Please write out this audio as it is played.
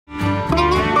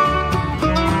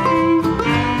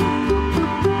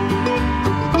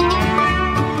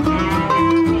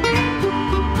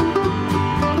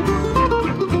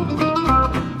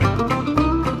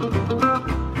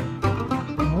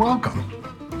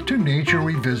Nature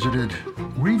Revisited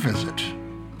Revisit.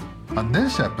 On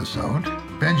this episode,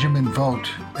 Benjamin Vogt,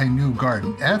 A New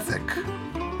Garden Ethic,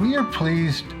 we are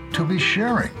pleased to be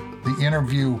sharing the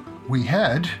interview we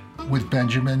had with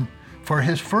Benjamin for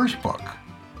his first book,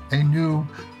 A New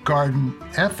Garden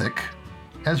Ethic,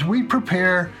 as we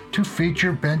prepare to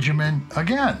feature Benjamin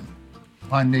again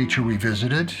on Nature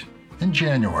Revisited in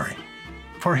January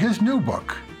for his new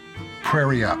book,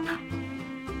 Prairie Up.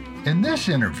 In this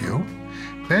interview,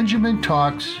 Benjamin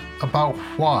talks about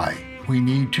why we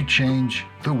need to change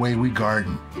the way we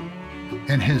garden.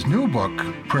 In his new book,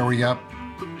 Prairie Up,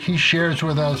 he shares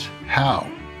with us how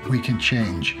we can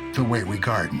change the way we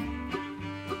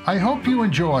garden. I hope you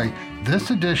enjoy this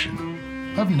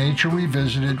edition of Nature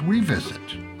Revisited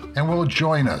Revisit and will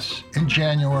join us in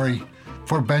January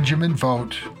for Benjamin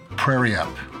Vogt, Prairie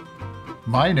Up.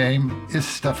 My name is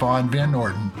Stefan Van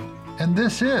Norden, and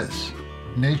this is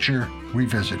Nature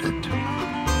Revisited.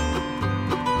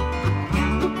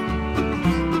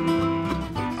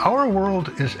 Our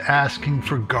world is asking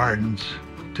for gardens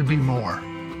to be more,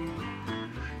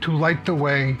 to light the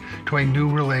way to a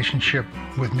new relationship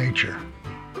with nature,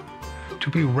 to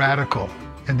be radical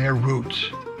in their roots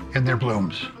and their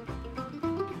blooms.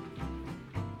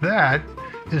 That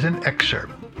is an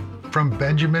excerpt from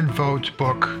Benjamin Vogt's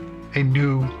book, A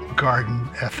New Garden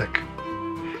Ethic.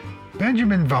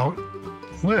 Benjamin Vogt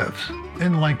lives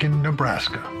in Lincoln,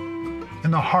 Nebraska,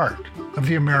 in the heart of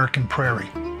the American prairie,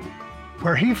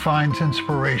 where he finds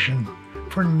inspiration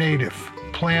for native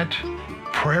plant,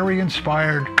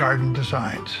 prairie-inspired garden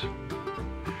designs.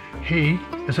 He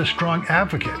is a strong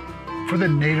advocate for the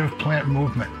native plant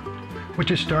movement, which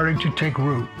is starting to take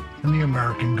root in the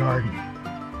American garden.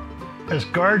 As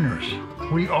gardeners,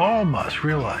 we all must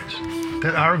realize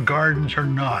that our gardens are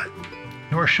not,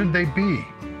 nor should they be,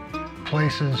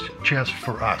 places just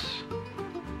for us.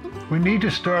 We need to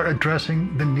start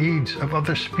addressing the needs of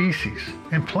other species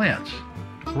and plants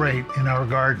right in our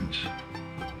gardens.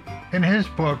 In his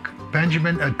book,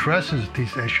 Benjamin addresses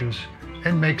these issues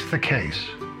and makes the case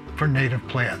for native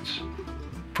plants,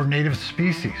 for native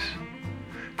species,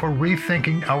 for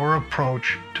rethinking our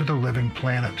approach to the living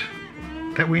planet,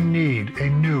 that we need a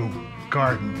new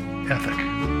garden ethic.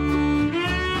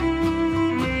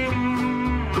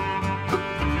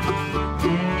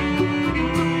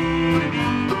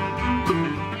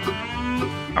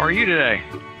 How are you today?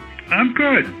 I'm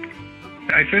good.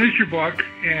 I finished your book,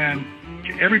 and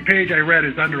every page I read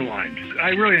is underlined. I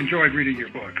really enjoyed reading your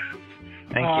book.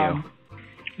 Thank you.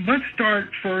 Let's start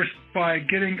first by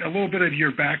getting a little bit of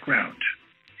your background.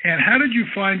 And how did you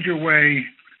find your way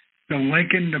to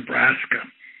Lincoln, Nebraska?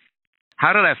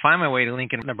 How did I find my way to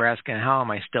Lincoln, Nebraska, and how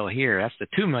am I still here? That's the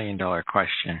 $2 million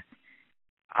question.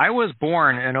 I was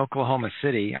born in Oklahoma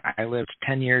City. I lived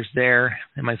 10 years there,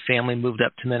 and my family moved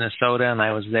up to Minnesota, and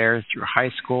I was there through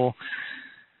high school.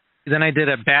 Then I did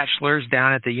a bachelor's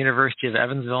down at the University of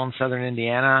Evansville in southern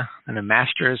Indiana, and a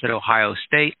master's at Ohio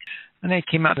State. And I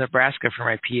came out to Nebraska for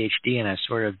my PhD, and I've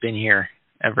sort of been here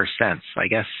ever since. I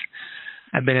guess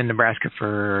I've been in Nebraska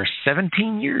for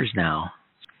 17 years now.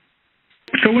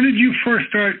 So when did you first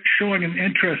start showing an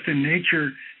interest in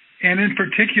nature, and in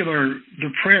particular, the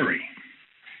prairie?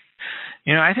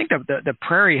 You know, I think the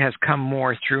prairie has come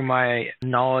more through my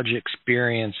knowledge,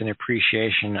 experience, and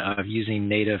appreciation of using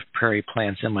native prairie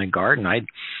plants in my garden. I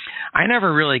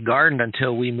never really gardened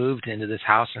until we moved into this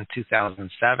house in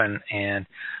 2007, and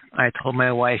I told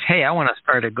my wife, hey, I want to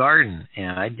start a garden.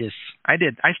 And I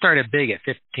started big at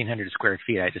 1,500 square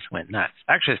feet. I just went nuts.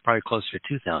 Actually, it's probably closer to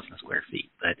 2,000 square feet.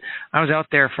 But I was out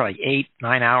there for like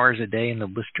 8-9 hours a day in the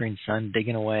blistering sun,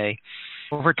 digging away.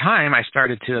 Over time, I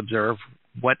started to observe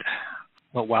what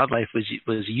wildlife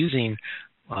was using,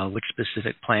 which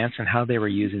specific plants and how they were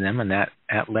using them, and that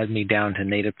led me down to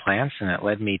native plants, and that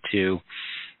led me to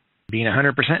being a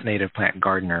 100% native plant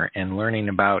gardener and learning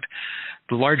about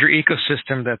the larger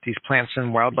ecosystem that these plants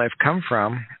and wildlife come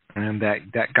from, and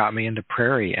that got me into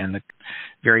prairie and the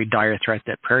very dire threat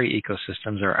that prairie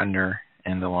ecosystems are under,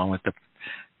 and along with the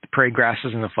prairie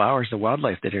grasses and the flowers, the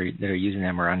wildlife that are using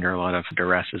them are under a lot of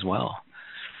duress as well.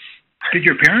 Did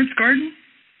your parents garden?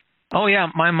 Oh yeah,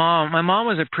 my mom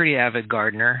was a pretty avid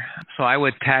gardener, so I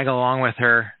would tag along with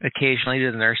her occasionally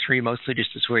to the nursery, mostly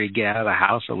just to sort of get out of the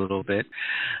house a little bit.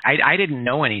 I didn't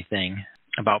know anything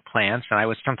about plants, and I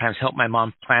would sometimes help my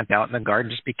mom plant out in the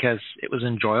garden just because it was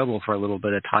enjoyable for a little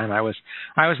bit of time. I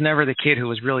was never the kid who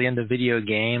was really into video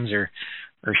games or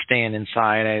staying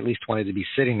inside. I at least wanted to be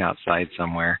sitting outside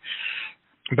somewhere.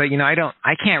 But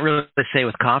I can't really say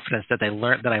with confidence that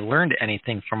I learned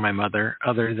anything from my mother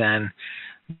other than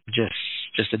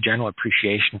just a general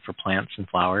appreciation for plants and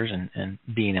flowers and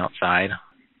being outside.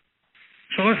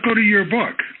 So let's go to your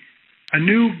book, A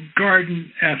New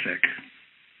Garden Ethic.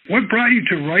 What brought you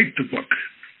to write the book?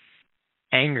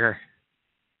 Anger.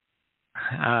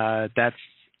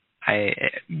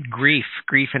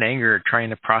 Grief and anger, trying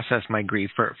to process my grief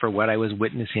for what I was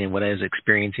witnessing, what I was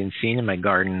experiencing, seeing in my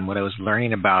garden, what I was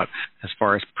learning about as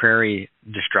far as prairie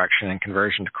destruction and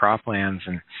conversion to croplands.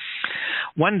 And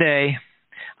one day,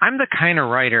 I'm the kind of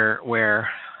writer where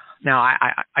now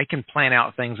I can plan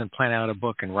out things and plan out a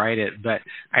book and write it, but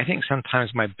I think sometimes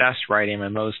my best writing, my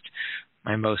most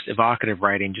evocative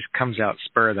writing just comes out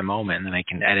spur of the moment, and then I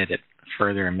can edit it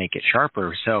further and make it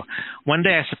sharper. So one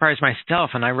day I surprised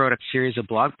myself and I wrote a series of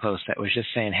blog posts that was just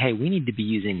saying, hey, we need to be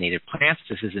using native plants.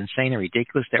 This is insane and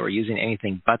ridiculous that we're using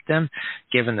anything but them.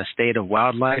 Given the state of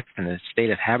wildlife and the state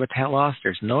of habitat loss,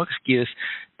 there's no excuse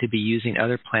to be using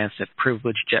other plants that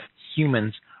privilege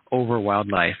humans over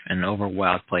wildlife and over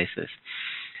wild places.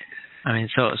 I mean,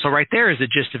 so right there is the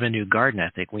gist of a new garden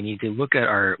ethic. We need to look at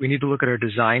our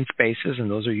design spaces, and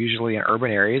those are usually in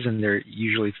urban areas, and they're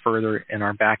usually further in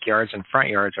our backyards and front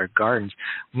yards, our gardens.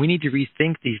 We need to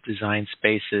rethink these design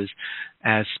spaces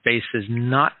as spaces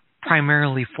not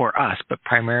primarily for us, but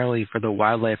primarily for the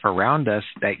wildlife around us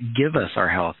that give us our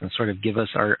health and sort of give us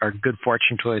our good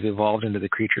fortune to have evolved into the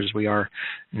creatures we are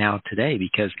now today,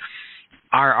 because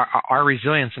our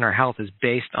resilience and our health is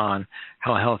based on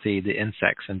how healthy the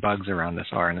insects and bugs around us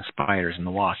are, and the spiders and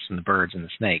the wasps and the birds and the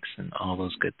snakes and all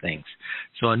those good things.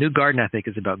 So a new garden ethic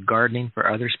is about gardening for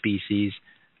other species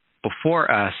before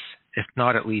us, if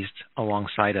not at least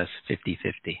alongside us,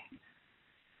 50-50.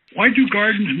 Why do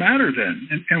gardens matter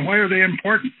then, and why are they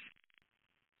important?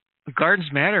 Gardens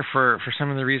matter for some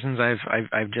of the reasons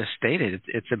I've just stated.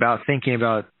 It's about thinking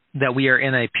about that we are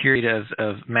in a period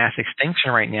of mass extinction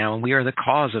right now, and we are the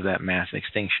cause of that mass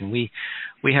extinction. We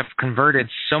have converted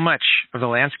so much of the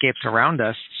landscapes around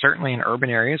us, certainly in urban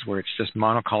areas where it's just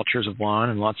monocultures of lawn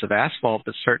and lots of asphalt,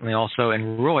 but certainly also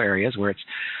in rural areas where it's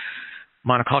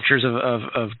monocultures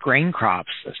of grain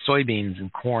crops, soybeans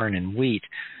and corn and wheat.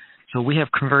 So we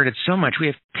have converted so much. We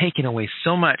have taken away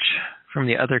so much from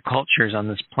the other cultures on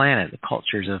this planet, the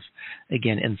cultures of,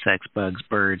 again, insects, bugs,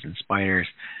 birds, and spiders.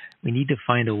 We need to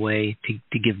find a way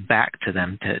to give back to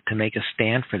them, to make a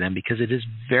stand for them, because it is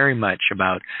very much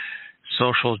about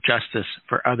social justice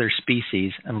for other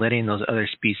species and letting those other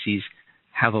species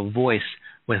have a voice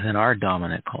within our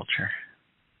dominant culture.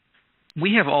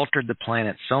 We have altered the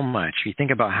planet so much. You think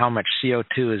about how much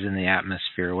CO2 is in the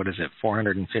atmosphere. What is it,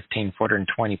 415,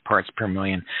 420 parts per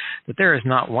million? That there is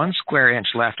not one square inch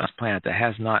left on this planet that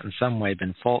has not in some way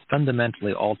been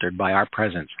fundamentally altered by our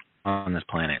presence on this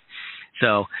planet.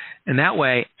 So in that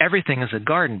way, everything is a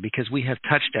garden because we have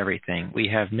touched everything. We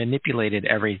have manipulated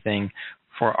everything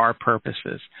for our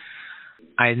purposes.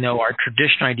 I know our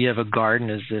traditional idea of a garden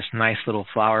is this nice little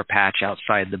flower patch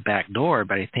outside the back door,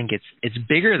 but I think it's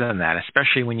bigger than that,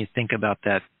 especially when you think about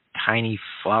that tiny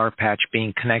flower patch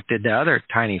being connected to other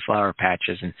tiny flower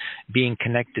patches and being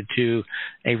connected to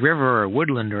a river or a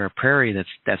woodland or a prairie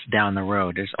that's down the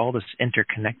road. There's all this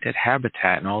interconnected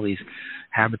habitat and all these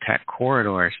habitat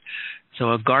corridors.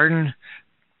 So a garden's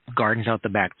out the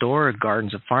back door, a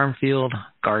garden's a farm field,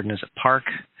 garden is a park,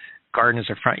 garden is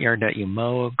a front yard that you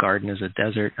mow, garden is a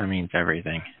desert. I mean, it's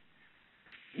everything.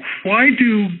 Why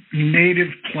do native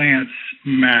plants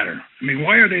matter? I mean,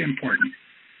 why are they important?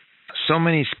 So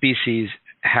many species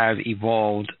have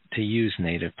evolved to use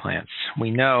native plants. We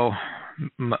know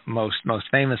most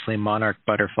famously monarch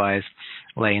butterflies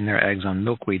laying their eggs on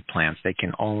milkweed plants.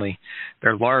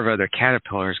 Their larvae, their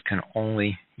caterpillars can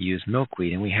only use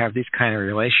milkweed, and we have these kind of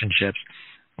relationships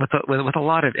with a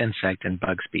lot of insect and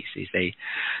bug species.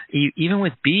 Even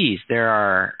with bees, there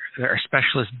are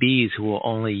specialist bees who will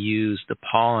only use the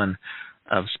pollen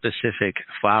of specific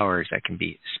flowers that can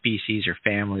be species or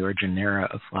family or genera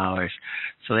of flowers.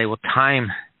 So they will time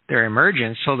their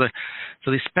emergence. So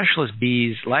these specialist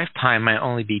bees' lifetime might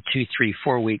only be 2, 3,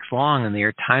 4 weeks long, and they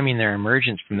are timing their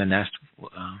emergence from the nest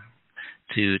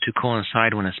to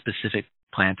coincide when a specific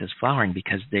plant is flowering,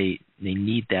 because they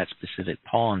need that specific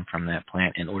pollen from that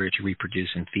plant in order to reproduce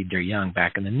and feed their young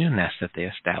back in the new nest that they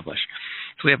establish.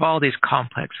 So we have all these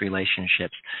complex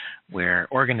relationships where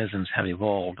organisms have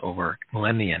evolved over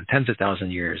millennia, tens of thousands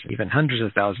of years, even hundreds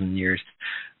of thousands of years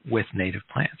with native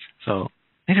plants. So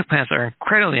native plants are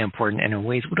incredibly important and in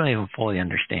ways we don't even fully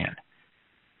understand.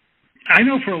 I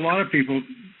know for a lot of people,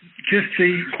 just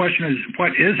the question is,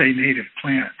 what is a native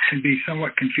plant, can be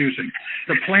somewhat confusing.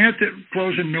 The plant that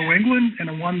grows in New England and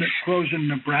the one that grows in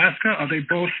Nebraska, are they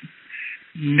both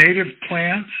native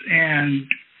plants, and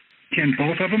can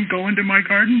both of them go into my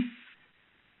garden?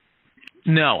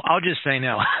 No, I'll just say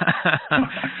no.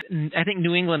 I think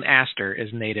New England aster is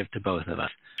native to both of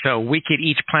us. So we could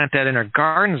each plant that in our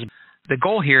gardens. The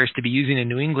goal here is to be using a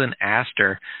New England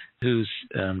aster whose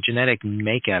genetic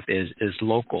makeup is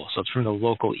local. So it's from the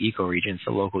local ecoregion, it's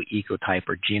the local ecotype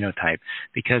or genotype,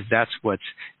 because that's what's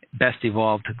best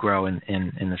evolved to grow in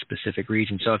the specific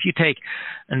region. So if you take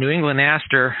a New England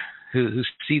aster whose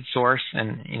seed source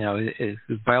and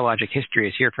whose biologic history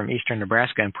is here from eastern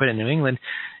Nebraska and put it in New England,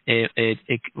 it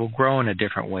will grow in a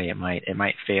different way. It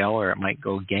might fail, or it might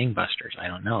go gangbusters. I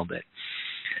don't know, but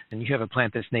and you have a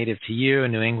plant that's native to you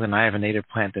in New England. I have a native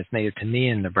plant that's native to me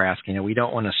in Nebraska. We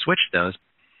don't want to switch those.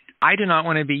 I do not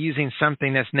want to be using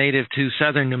something that's native to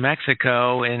southern New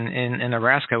Mexico in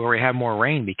Nebraska where we have more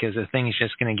rain, because the thing is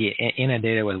just going to get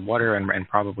inundated with water and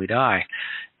probably die.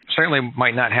 Certainly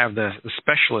might not have the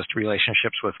specialist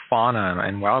relationships with fauna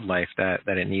and wildlife that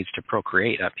it needs to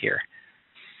procreate up here.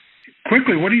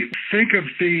 Quickly, what do you think of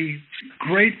the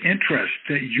great interest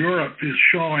that Europe is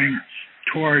showing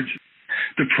towards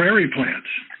the prairie plants?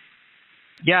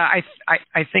 Yeah,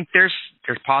 I think there's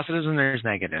positives and there's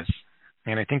negatives.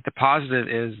 And I think the positive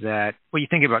is that, you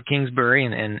think about Kingsbury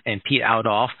and Pete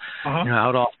Outdolf.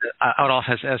 Uh-huh. Outdolf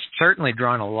has certainly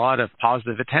drawn a lot of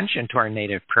positive attention to our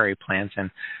native prairie plants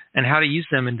and how to use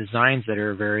them in designs that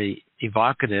are very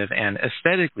evocative and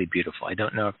aesthetically beautiful. I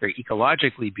don't know if they're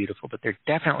ecologically beautiful, but they're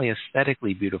definitely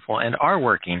aesthetically beautiful and are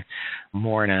working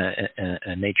more in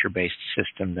a nature-based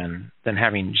system than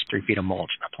having just 3 feet of mulch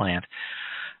in a plant.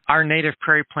 Our native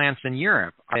prairie plants in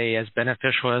Europe, are they as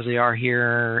beneficial as they are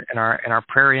here in our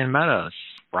prairie and meadows?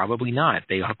 Probably not.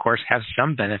 They, of course, have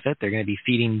some benefit. They're going to be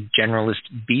feeding generalist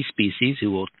bee species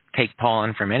who will take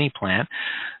pollen from any plant,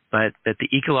 but that the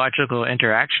ecological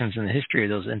interactions and the history of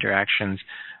those interactions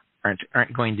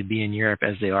aren't going to be in Europe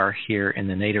as they are here in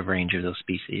the native range of those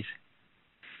species.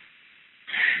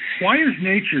 Why is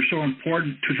nature so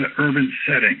important to the urban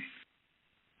setting?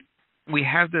 We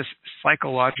have this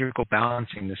psychological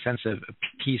balancing, the sense of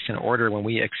peace and order when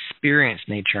we experience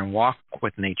nature and walk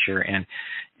with nature and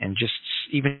just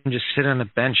sit on a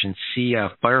bench and see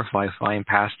a butterfly flying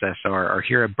past us or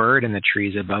hear a bird in the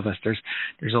trees above us.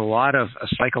 There's a lot of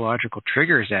psychological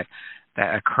triggers that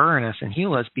occur in us and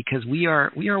heal us, because we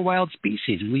are wild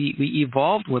species. We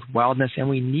evolved with wildness, and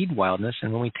we need wildness.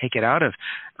 And when we take it out of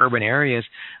urban areas,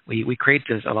 we create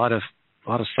a lot of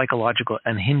psychological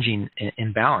unhinging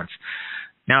imbalance.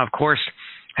 Now, of course,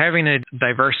 having a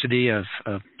diversity of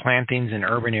plantings in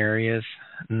urban areas,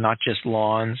 not just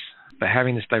lawns, but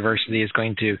having this diversity is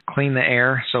going to clean the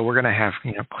air. So we're going to have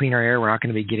cleaner air. We're not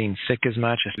going to be getting sick as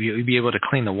much. You'll be able to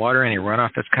clean the water, any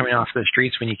runoff that's coming off the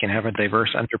streets when you can have a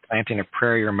diverse underplanting of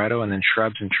prairie or meadow and then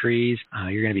shrubs and trees.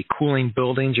 You're going to be cooling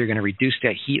buildings. You're going to reduce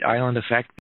that heat island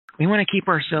effect. We want to keep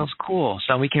ourselves cool,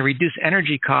 so we can reduce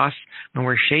energy costs when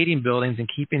we're shading buildings and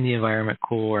keeping the environment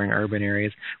cooler in urban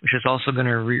areas, which is also going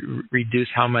to reduce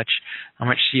how much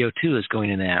CO2 is going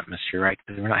in the atmosphere, right?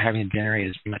 Because we're not having to generate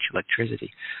as much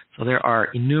electricity. So there are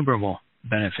innumerable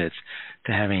benefits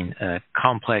to having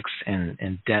complex and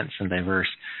dense and diverse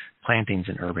plantings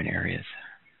in urban areas.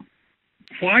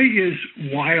 Why is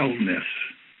wildness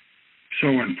so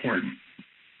important?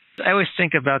 I always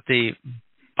think about the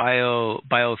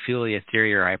biophilia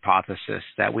theory or hypothesis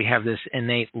that we have this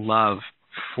innate love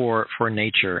for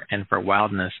nature and for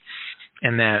wildness,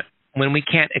 and that when we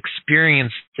can't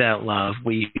experience that love,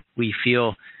 we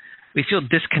feel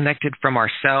disconnected from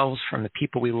ourselves, from the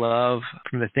people we love,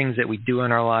 from the things that we do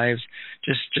in our lives,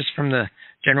 just from the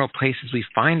general places we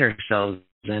find ourselves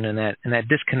in, and that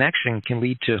disconnection can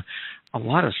lead to a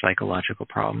lot of psychological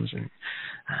problems and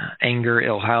anger,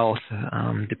 ill health,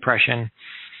 depression.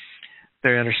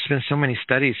 There's been so many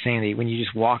studies saying that when you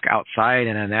just walk outside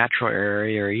in a natural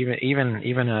area, or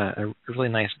even a really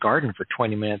nice garden for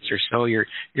 20 minutes or so, your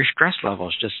stress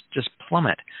levels just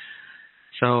plummet.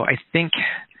 So I think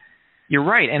you're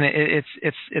right, and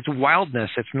it's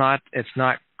wildness. It's not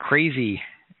crazy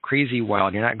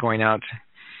wild. You're not going out.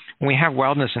 When we have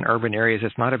wildness in urban areas,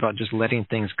 it's not about just letting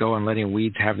things go and letting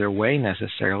weeds have their way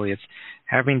necessarily. It's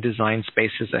having design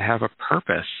spaces that have a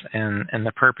purpose, and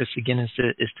the purpose again is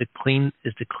to clean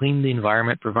the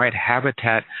environment, provide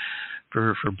habitat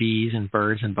for bees and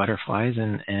birds and butterflies,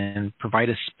 and provide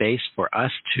a space for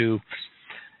us to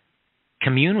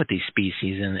commune with these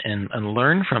species and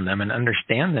learn from them and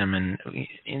understand them.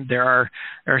 And there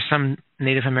are some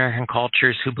Native American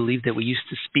cultures who believe that we used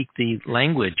to speak the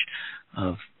language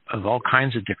of all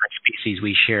kinds of different species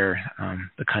we share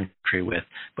the country with,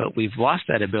 but we've lost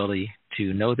that ability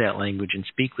to know that language and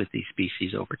speak with these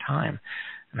species over time.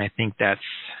 And I think that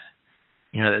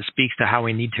speaks to how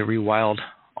we need to rewild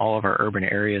all of our urban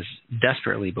areas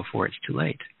desperately before it's too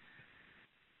late.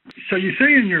 So you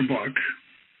say in your book,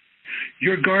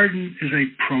 your garden is a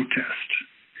protest.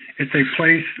 It's a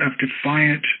place of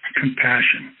defiant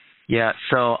compassion. Yeah,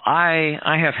 so I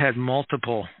have had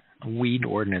multiple weed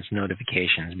ordinance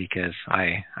notifications because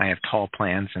I have tall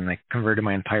plants and I converted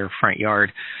my entire front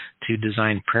yard to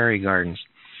design prairie gardens.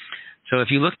 So if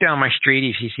you look down my street,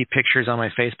 if you see pictures on my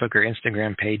Facebook or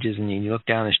Instagram pages and you look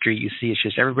down the street, you see it's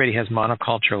just everybody has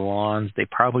monoculture lawns. They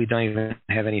probably don't even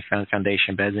have any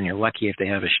foundation beds, and you're lucky if they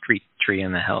have a street tree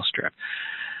in the hell strip.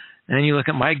 And then you look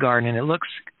at my garden and it looks,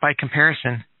 by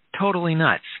comparison, totally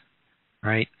nuts,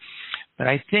 right? But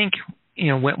I think,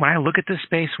 when I look at this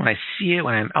space, when I see it,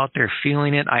 when I'm out there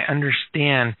feeling it, I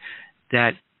understand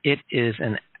that it is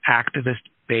an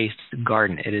activist-based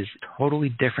garden. It is totally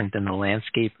different than the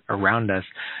landscape around us.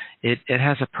 It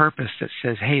has a purpose that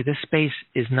says, hey, this space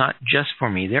is not just for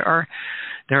me. There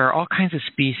are all kinds of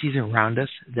species around us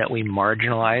that we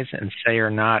marginalize and say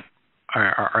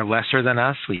are lesser than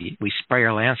us. We spray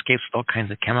our landscapes with all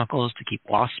kinds of chemicals to keep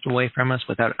wasps away from us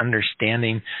without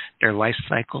understanding their life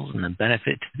cycles and the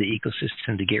benefit to the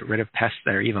ecosystem to get rid of pests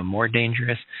that are even more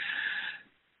dangerous.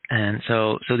 And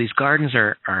so these gardens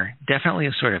are definitely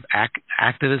a sort of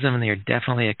activism, and they are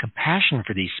definitely a compassion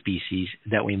for these species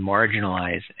that we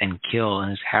marginalize and kill,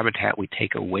 and as habitat we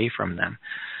take away from them.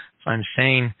 So I'm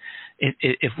saying,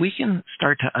 if we can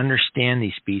start to understand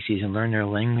these species and learn their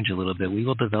language a little bit, we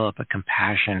will develop a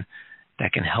compassion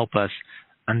that can help us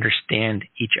understand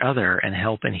each other and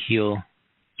help and heal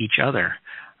each other,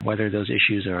 whether those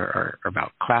issues are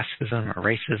about classism or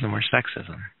racism or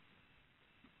sexism.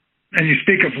 And you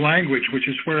speak of language, which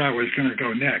is where I was going to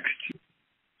go next.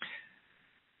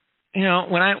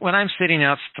 When I'm sitting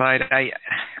outside,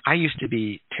 I used to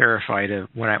be terrified of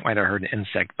when I might have heard an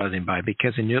insect buzzing by,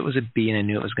 because I knew it was a bee and I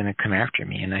knew it was going to come after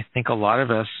me. And I think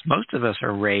most of us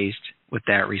are raised with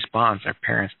that response. Our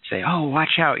parents say, "Oh,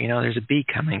 watch out! There's a bee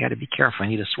coming. Got to be careful. I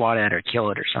need to swat at it or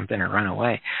kill it or something or run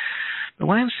away." But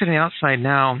when I'm sitting outside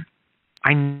now,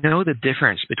 I know the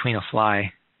difference between a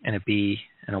fly and a bee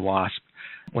and a wasp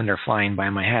when they're flying by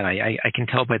my head. I can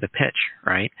tell by the pitch,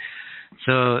 right?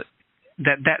 So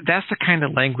that's the kind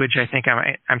of language I think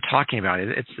I'm talking about.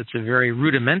 It's a very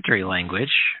rudimentary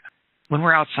language. When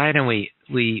we're outside and we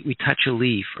touch a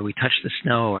leaf or we touch the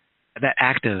snow, that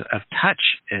act of touch,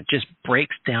 it just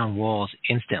breaks down walls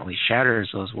instantly, shatters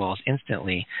those walls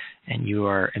instantly, and you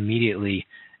are immediately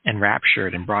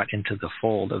enraptured and brought into the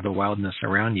fold of the wildness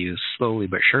around you slowly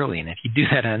but surely. And if you do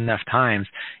that enough times,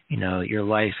 your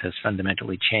life has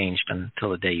fundamentally changed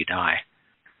until the day you die.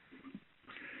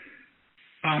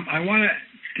 I want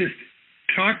to just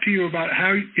talk to you about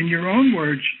how, in your own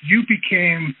words, you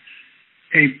became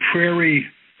a prairie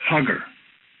hugger.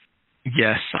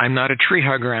 Yes, I'm not a tree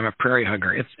hugger. I'm a prairie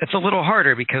hugger. It's a little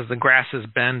harder because the grasses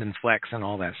bend and flex and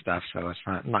all that stuff, so it's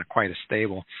not quite as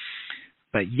stable.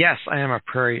 But yes, I am a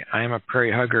prairie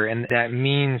hugger, and that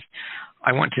means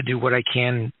I want to do what I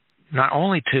can not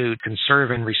only to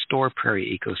conserve and restore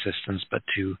prairie ecosystems, but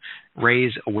to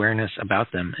raise awareness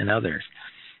about them in others.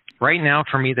 Right now,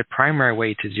 for me, the primary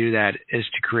way to do that is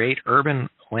to create urban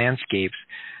landscapes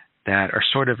that are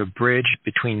sort of a bridge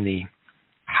between the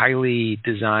highly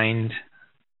designed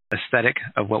aesthetic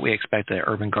of what we expect an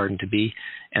urban garden to be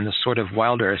and the sort of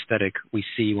wilder aesthetic we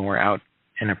see when we're out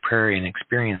in a prairie and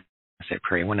experience that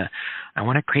prairie. I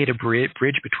want to create a bridge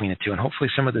between the two, and hopefully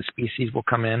some of the species will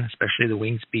come in, especially the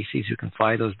winged species who can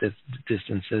fly those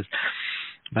distances.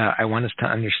 But I want us to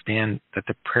understand that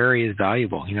the prairie is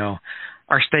valuable.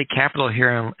 Our state capitol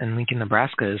here in Lincoln,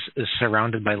 Nebraska is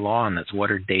surrounded by lawn that's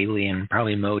watered daily and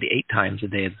probably mowed 8 times a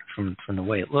day from the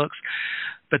way it looks.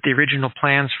 But the original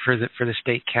plans for the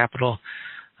state capitol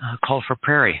called for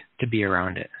prairie to be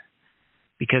around it,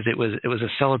 because it was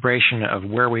a celebration of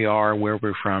where we are, where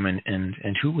we're from,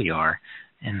 and who we are.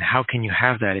 And how can you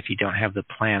have that if you don't have the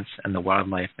plants and the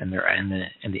wildlife and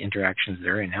the interactions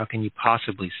therein? How can you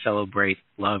possibly celebrate,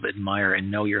 love, admire, and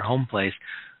know your home place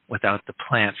without the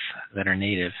plants that are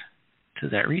native to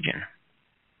that region?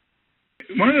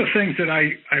 One of the things that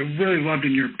I really loved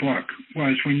in your book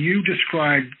was when you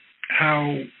described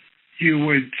how you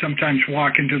would sometimes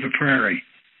walk into the prairie.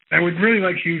 I would really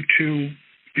like you to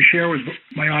share with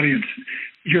my audience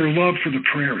your love for the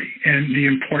prairie and the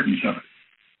importance of it.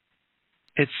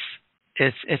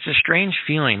 It's a strange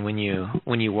feeling when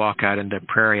you walk out into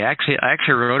prairie. I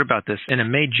actually wrote about this in a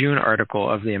May-June article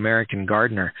of the American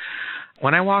Gardener.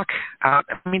 When I walk out,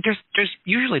 there's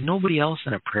usually nobody else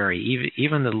in a prairie.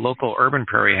 Even the local urban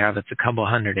prairie I have that's a couple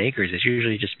hundred acres. It's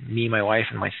usually just me, my wife,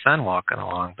 and my son walking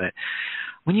along. But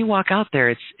when you walk out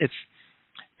there, it's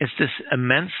this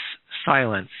immense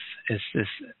silence is this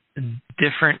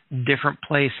different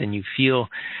place, and you feel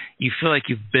like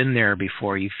you've been there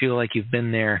before. You feel like you've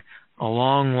been there a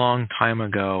long time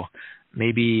ago.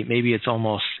 Maybe it's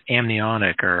almost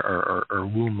amniotic or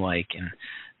womb-like, and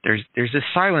there's this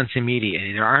silence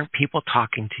immediately. There aren't people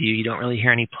talking to you. You don't really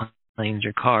hear any planes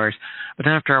or cars. But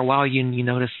then after a while, you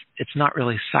notice it's not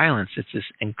really silence. It's this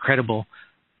incredible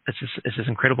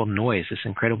noise, this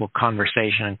incredible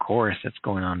conversation and chorus that's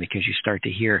going on, because you start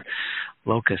to hear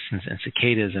locusts and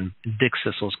cicadas and dick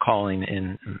thistles calling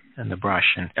in the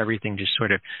brush, and everything just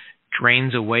sort of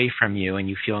drains away from you, and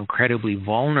you feel incredibly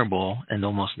vulnerable and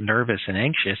almost nervous and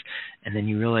anxious. And then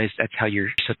you realize that's how you're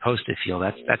supposed to feel.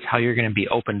 That's how you're going to be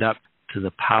opened up to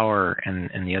the power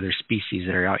and the other species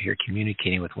that are out here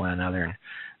communicating with one another, and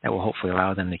that will hopefully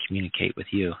allow them to communicate with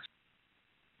you.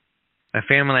 My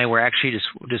family and I were actually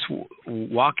just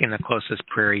walking the closest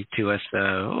prairie to us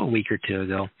a week or two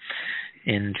ago,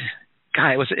 and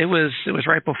God, it was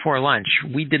right before lunch.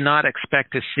 We did not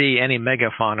expect to see any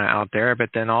megafauna out there, but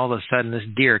then all of a sudden this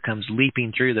deer comes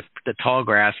leaping through the tall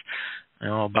grass,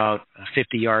 about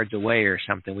 50 yards away or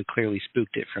something. We clearly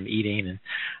spooked it from eating, and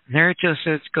there it just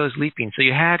goes leaping. So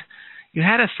you had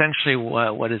essentially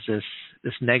what is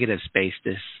this negative space,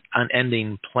 this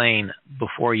unending plain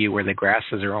before you, where the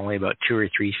grasses are only about 2 or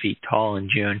 3 feet tall in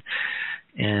June,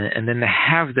 and then to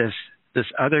have this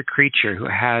other creature who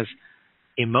has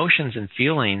emotions and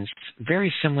feelings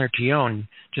very similar to your own,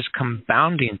 just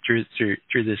compounding through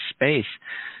this space,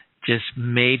 just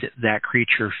made that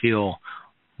creature feel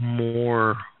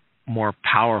more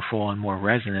powerful and more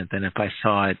resonant than if I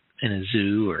saw it in a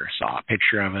zoo or saw a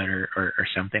picture of it or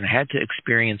something. I had to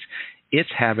experience its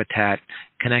habitat,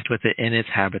 connect with it in its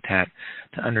habitat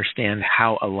to understand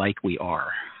how alike we are.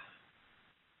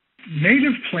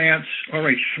 Native plants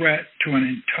are a threat to an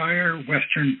entire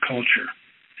Western culture,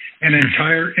 an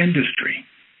entire industry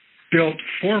built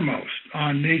foremost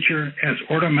on nature as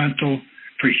ornamental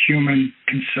for human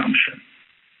consumption.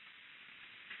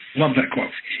 Love that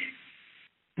quote.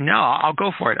 No, I'll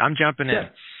go for it. I'm jumping in. Yeah.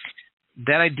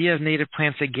 That idea of native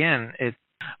plants, again,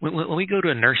 when we go to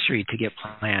a nursery to get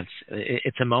plants,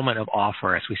 it's a moment of awe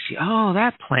for us. We see, oh,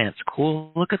 that plant's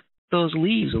cool. Look at those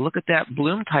leaves. Look at that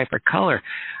bloom type or color.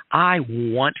 I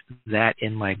want that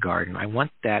in my garden. I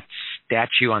want that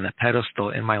statue on the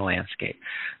pedestal in my landscape.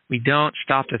 We don't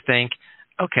stop to think,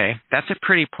 okay, that's a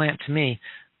pretty plant to me,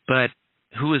 but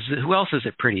who else is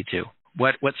it pretty to?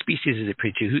 What species is it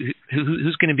pretty to?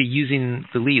 Who's going to be using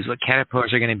the leaves? What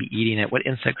caterpillars are going to be eating it? What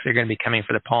insects are going to be coming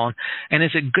for the pollen? And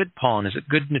is it good pollen? Is it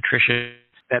good nutrition?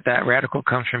 That radical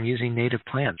comes from using native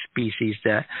plant species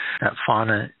that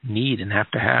fauna need and have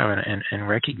to have and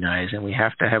recognize. And we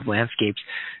have to have landscapes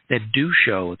that do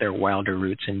show their wilder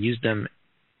roots and use them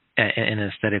in an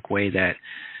aesthetic way that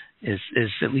is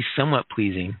at least somewhat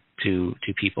pleasing to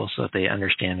people, so that they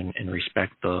understand and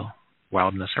respect the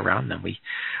wildness around them.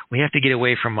 We have to get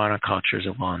away from monocultures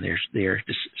of lawn. They're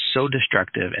just so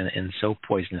destructive and so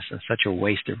poisonous and such a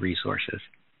waste of resources.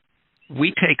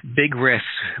 We take big risks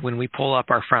when we pull up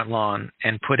our front lawn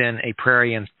and put in a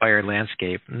prairie-inspired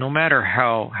landscape, no matter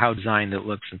how designed it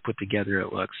looks and put together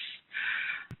it looks.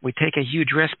 We take a huge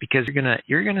risk because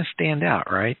you're gonna stand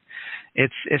out, right?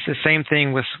 It's the same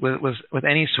thing with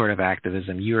any sort of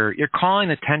activism. You're calling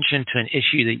attention to an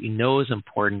issue that you know is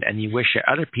important and you wish that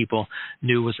other people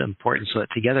knew was important, so that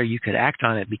together you could act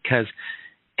on it, because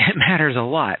it matters a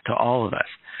lot to all of us.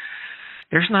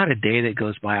 There's not a day that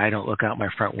goes by I don't look out my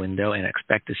front window and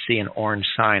expect to see an orange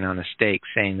sign on a stake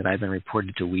saying that I've been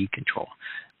reported to weed control.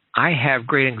 I have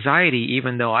great anxiety,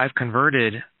 even though I've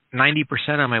converted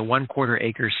 90% of my 1/4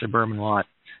 acre suburban lot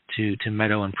to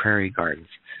meadow and prairie gardens.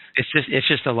 It's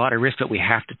just a lot of risk, but we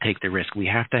have to take the risk. We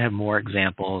have to have more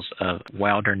examples of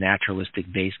wilder,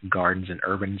 naturalistic-based gardens in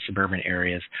urban and suburban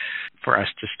areas for us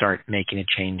to start making a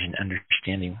change and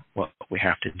understanding what we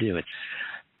have to do.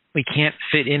 We can't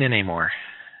fit in anymore.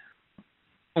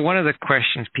 One of the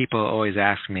questions people always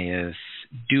ask me is,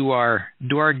 do our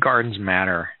gardens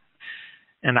matter?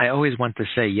 And I always want to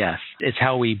say yes. It's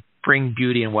how we bring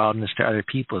beauty and wildness to other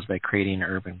people, is by creating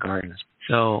urban gardens.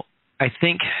 So I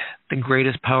think the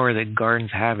greatest power that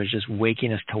gardens have is just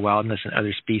waking us to wildness and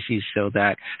other species, so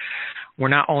that we're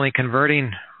not only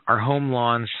converting our home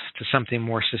lawns to something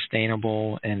more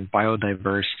sustainable and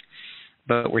biodiverse,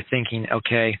 but we're thinking,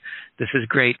 okay, this is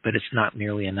great, but it's not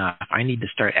nearly enough. I need to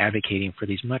start advocating for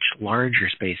these much larger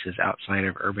spaces outside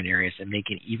of urban areas and make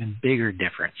an even bigger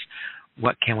difference.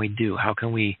 What can we do? How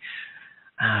can we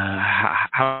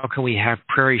How can we have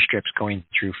prairie strips going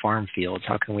through farm fields?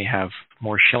 How can we have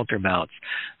more shelter belts?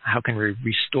 How can we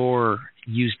restore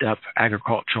used up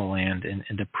agricultural land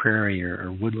into prairie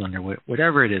or woodland or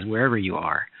whatever it is, wherever you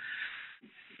are?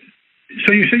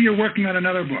 So you say you're working on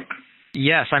another book?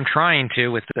 Yes, I'm trying to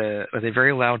with a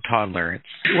very loud toddler.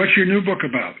 What's your new book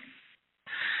about?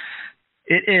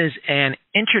 It is an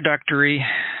introductory,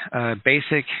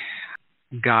 basic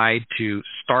guide to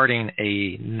starting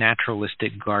a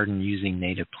naturalistic garden using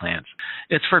native plants.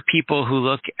 It's for people who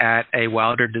look at a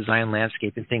Wilder design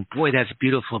landscape and think, boy, that's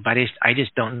beautiful, but I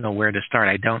just don't know where to start.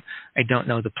 I don't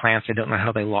know the plants. I don't know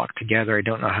how they lock together. I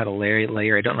don't know how to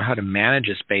layer. I don't know how to manage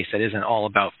a space that isn't all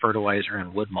about fertilizer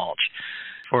and wood mulch.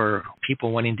 For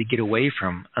people wanting to get away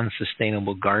from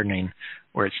unsustainable gardening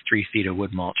where it's 3 feet of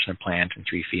wood mulch in a plant and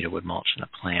 3 feet of wood mulch in a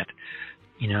plant.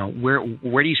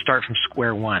 Where do you start from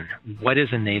square one? What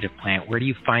is a native plant? Where do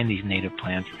you find these native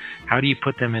plants? How do you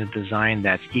put them in a design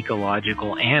that's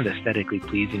ecological and aesthetically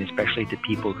pleasing, especially to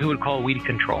people who would call weed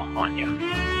control on you?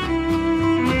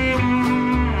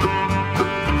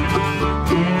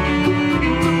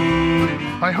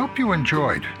 I hope you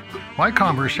enjoyed my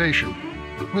conversation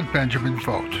with Benjamin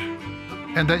Vogt,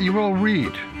 and that you will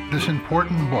read this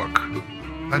important book,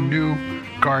 A New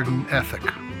Garden Ethic,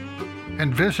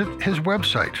 and visit his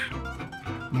website,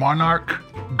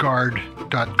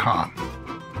 monarchguard.com,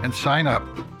 and sign up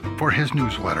for his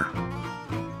newsletter.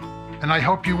 And I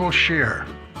hope you will share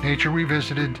Nature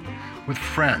Revisited with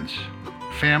friends,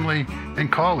 family,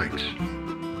 and colleagues,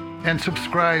 and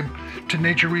subscribe to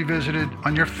Nature Revisited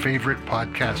on your favorite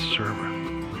podcast server.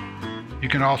 You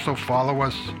can also follow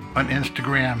us on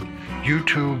Instagram,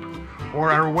 YouTube,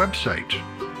 or our website,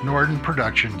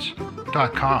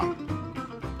 NordenProductions.com.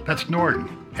 That's Norden,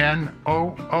 Noorden,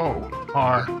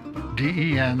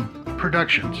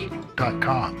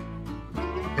 Productions.com.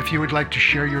 If you would like to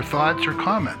share your thoughts or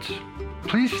comments,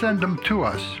 please send them to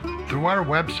us through our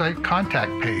website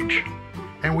contact page,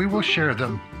 and we will share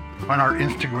them on our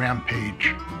Instagram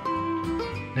page.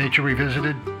 Nature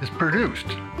Revisited is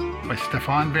produced by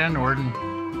Stefan Van Norden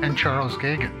and Charles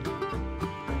Gagan.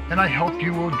 And I hope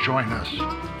you will join us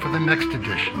for the next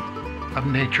edition of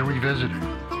Nature Revisited.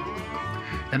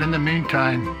 And in the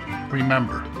meantime,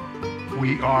 remember,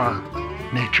 we are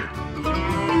nature.